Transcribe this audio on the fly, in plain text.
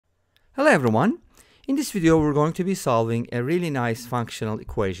Hello everyone. In this video we're going to be solving a really nice functional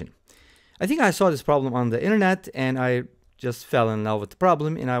equation. I think I saw this problem on the internet and I just fell in love with the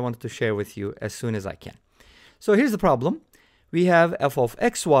problem and I wanted to share with you as soon as I can. So here's the problem. We have f of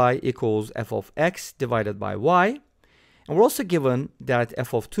xy equals f of x divided by y. And we're also given that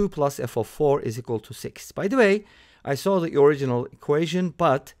f of 2 plus f of 4 is equal to 6. By the way, I saw the original equation,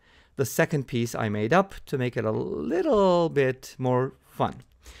 but the second piece I made up to make it a little bit more fun.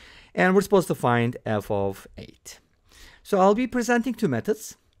 And we're supposed to find f of 8. So I'll be presenting two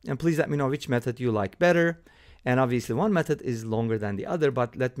methods, and please let me know which method you like better. And obviously one method is longer than the other,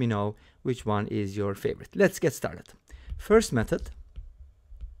 but let me know which one is your favorite. Let's get started. First method.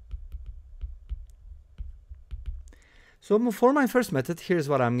 So for my first method, here's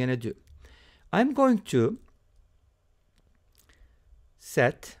what I'm going to do. I'm going to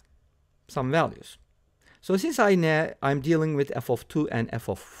set some values. So since I'm dealing with f of 2 and f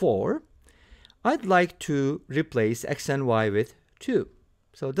of 4, I'd like to replace x and y with 2.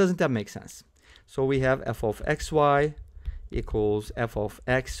 So doesn't that make sense? So we have f of xy equals f of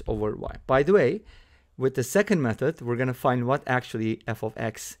x over y. By the way, with the second method, we're going to find what actually f of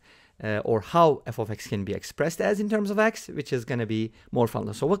x or how f of x can be expressed as in terms of x, which is going to be more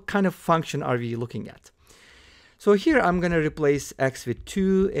fun. So what kind of function are we looking at? So here I'm going to replace x with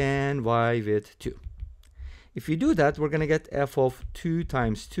 2 and y with 2. If we do that, we're going to get f of 2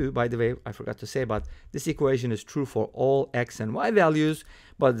 times 2. By the way, I forgot to say, but this equation is true for all x and y values,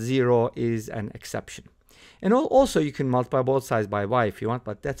 but 0 is an exception. And also, you can multiply both sides by y if you want,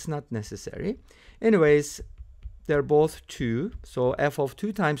 but that's not necessary. Anyways, they're both 2. So f of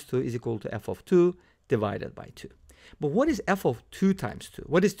 2 times 2 is equal to f of 2 divided by 2. But what is f of 2 times 2?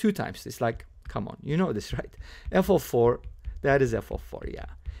 What is 2 times 2? It's like, come on, you know this, right? F of 4, that is f of 4, yeah.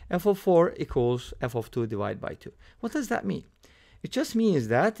 F of 4 equals f of 2 divided by 2. What does that mean? It just means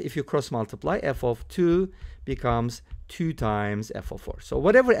that if you cross multiply, f of 2 becomes 2 times f of 4. So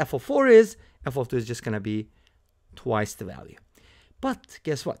whatever f of 4 is, f of 2 is just going to be twice the value. But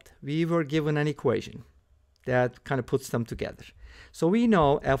guess what? We were given an equation that kind of puts them together. So we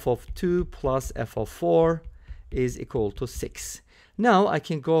know f of 2 plus f of 4 is equal to 6. Now I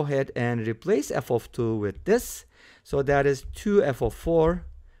can go ahead and replace f of 2 with this. So that is 2f of 4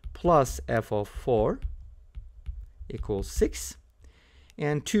 plus f of 4 equals 6.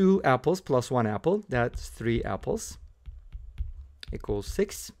 And 2 apples plus 1 apple, that's 3 apples, equals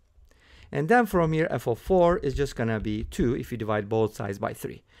 6. And then from here, f of 4 is just going to be 2 if you divide both sides by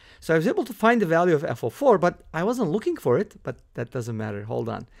 3. So I was able to find the value of f of 4, but I wasn't looking for it. But that doesn't matter. Hold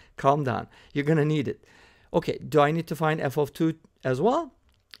on. Calm down. You're going to need it. Okay, do I need to find f of 2 as well?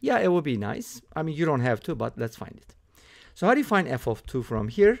 Yeah, it would be nice. I mean, you don't have to, but let's find it. So how do you find f of 2 from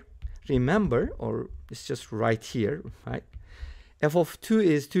here? Remember, or it's just right here, right? F of 2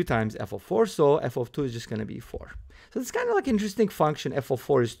 is 2 times f of 4, so f of 2 is just going to be 4. So it's kind of like an interesting function. F of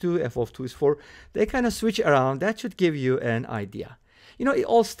 4 is 2, f of 2 is 4. They kind of switch around. That should give you an idea. You know, it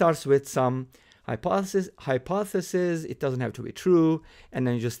all starts with some hypothesis. It doesn't have to be true, and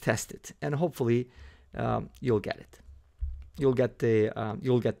then you just test it, and hopefully you'll get it. You'll get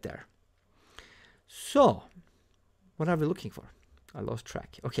there. So what are we looking for? I lost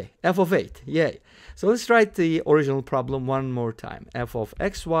track. Okay, f of 8. Yay. So let's write the original problem one more time. F of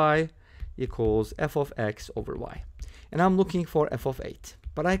xy equals f of x over y. And I'm looking for f of 8.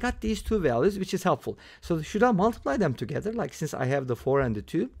 But I got these two values, which is helpful. So should I multiply them together? Like since I have the 4 and the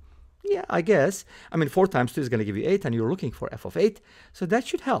 2? Yeah, I guess. I mean, 4 times 2 is going to give you 8, and you're looking for f of 8. So that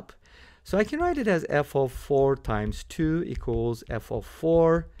should help. So I can write it as f of 4 times 2 equals f of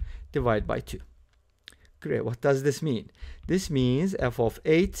 4 divided by 2. Great. What does this mean? This means f of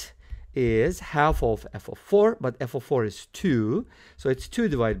 8 is half of f of 4, but f of 4 is 2. So it's 2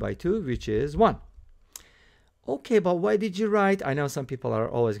 divided by 2, which is 1. Okay, but why did you write? I know some people are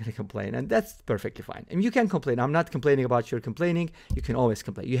always going to complain, and that's perfectly fine. And you can complain. I'm not complaining about your complaining. You can always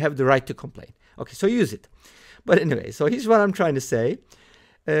complain. You have the right to complain. Okay, so use it. But anyway, so here's what I'm trying to say.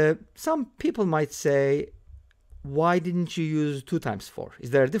 Some people might say, why didn't you use 2 times 4? Is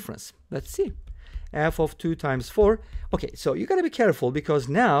there a difference? Let's see. F of 2 times 4. Okay, so you got to be careful because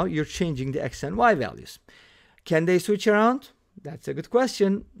now you're changing the x and y values. Can they switch around? That's a good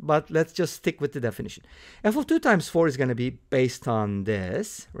question, but let's just stick with the definition. F of 2 times 4 is going to be based on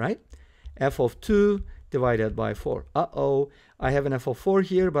this, right? F of 2 divided by 4. Uh-oh, I have an f of 4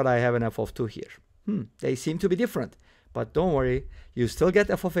 here, but I have an f of 2 here. They seem to be different. But don't worry, you still get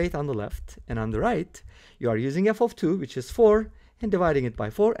f of 8 on the left, and on the right, you are using f of 2, which is 4, and dividing it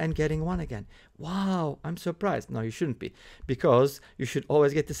by 4 and getting 1 again. Wow, I'm surprised. No, you shouldn't be, because you should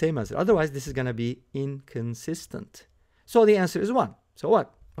always get the same answer. Otherwise, this is going to be inconsistent. So the answer is 1. So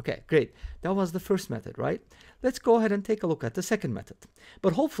what? Okay, great. That was the first method, right? Let's go ahead and take a look at the second method.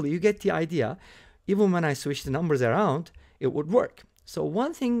 But hopefully you get the idea. Even when I switch the numbers around, it would work. So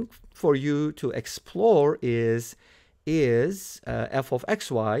one thing for you to explore is f of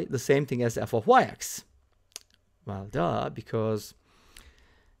xy the same thing as f of yx? Well, duh, because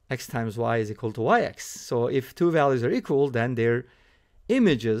x times y is equal to yx. So if two values are equal, then their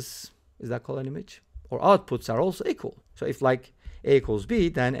images, is that called an image? Or outputs are also equal. So if like a equals b,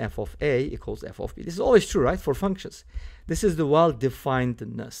 then f of a equals f of b. This is always true, right, for functions. This is the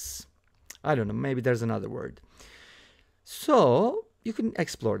well-definedness. I don't know, maybe there's another word. So you can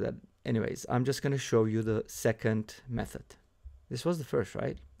explore that. Anyways, I'm just going to show you the second method. This was the first,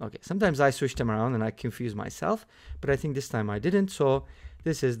 right? Okay, sometimes I switch them around and I confuse myself, but I think this time I didn't. So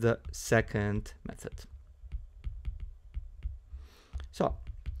this is the second method. So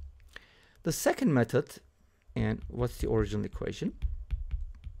the second method, and what's the original equation?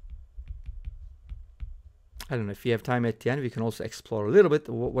 I don't know, if you have time at the end, we can also explore a little bit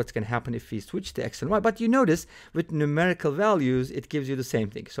what's going to happen if we switch the x and y. But you notice with numerical values, it gives you the same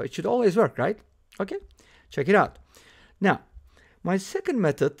thing. So it should always work, right? Okay, check it out. Now, my second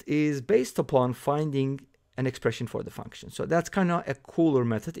method is based upon finding an expression for the function. So that's kind of a cooler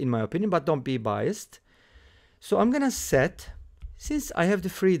method in my opinion, but don't be biased. So I'm going to set, since I have the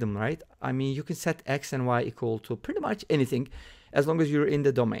freedom, right? I mean, you can set x and y equal to pretty much anything as long as you're in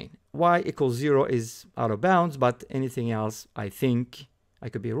the domain. Y equals 0 is out of bounds, but anything else, I think, I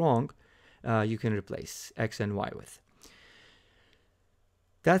could be wrong, you can replace x and y with.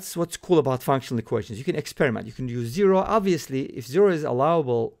 That's what's cool about functional equations. You can experiment. You can use 0. Obviously, if 0 is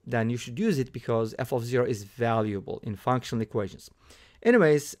allowable, then you should use it because f of 0 is valuable in functional equations.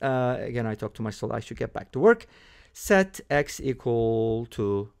 Anyways, again, I talked to myself. I should get back to work. Set x equal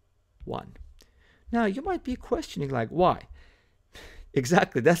to 1. Now, you might be questioning, like, why?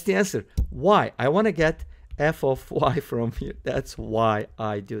 Exactly, that's the answer. Why? I want to get f of y from here. That's why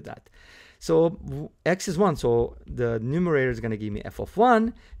I do that. So x is 1, so the numerator is going to give me f of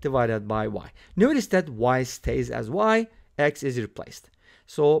 1 divided by y. Notice that y stays as y, x is replaced.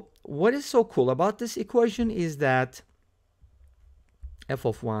 So what is so cool about this equation is that f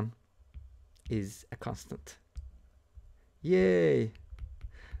of 1 is a constant. Yay!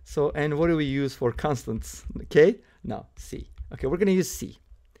 So, and what do we use for constants? Okay, no, c. Okay, we're going to use c.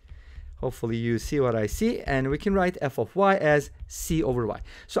 Hopefully you see what I see, and we can write f of y as c over y.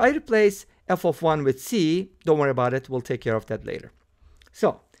 So I replace f of 1 with c. Don't worry about it, we'll take care of that later.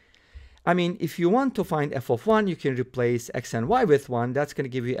 So, I mean, if you want to find f of 1, you can replace x and y with 1. That's going to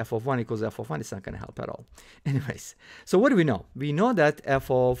give you f of 1 equals f of 1. It's not going to help at all. Anyways, so what do we know? We know that f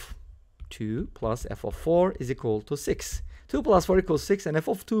of 2 plus f of 4 is equal to 6. 2 plus 4 equals 6, and f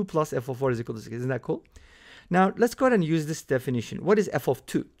of 2 plus f of 4 is equal to 6. Isn't that cool? Now, let's go ahead and use this definition. What is f of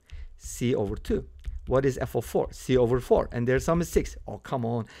 2? C over 2. What is f of 4? C over 4. And their sum is 6. Oh, come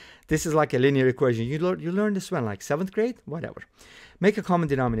on. This is like a linear equation. You learned this when, like 7th grade? Whatever. Make a common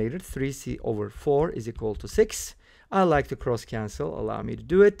denominator. 3c over 4 is equal to 6. I like to cross cancel. Allow me to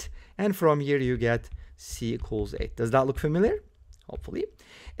do it. And from here, you get c equals 8. Does that look familiar? Hopefully.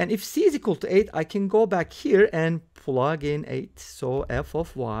 And if c is equal to 8, I can go back here and plug in 8. So f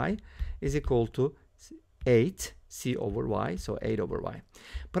of y is equal to 8 c over y, so 8 over y.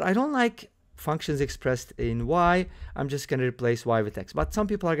 But I don't like functions expressed in y. I'm just going to replace y with x. But some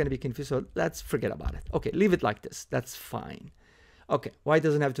people are going to be confused, so let's forget about it. Okay, leave it like this. That's fine. Okay, y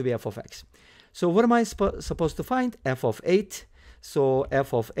doesn't have to be f of x. So what am I supposed to find? F of 8. So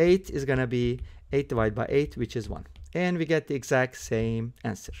f of 8 is going to be 8 divided by 8, which is 1. And we get the exact same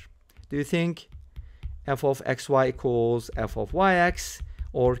answer. Do you think f of xy equals f of yx?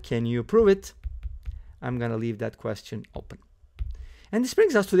 Or can you prove it? I'm going to leave that question open. And this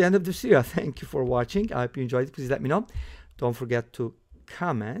brings us to the end of this video. Thank you for watching. I hope you enjoyed it. Please let me know. Don't forget to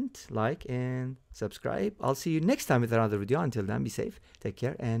comment, like, and subscribe. I'll see you next time with another video. Until then, be safe, take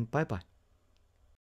care, and bye-bye.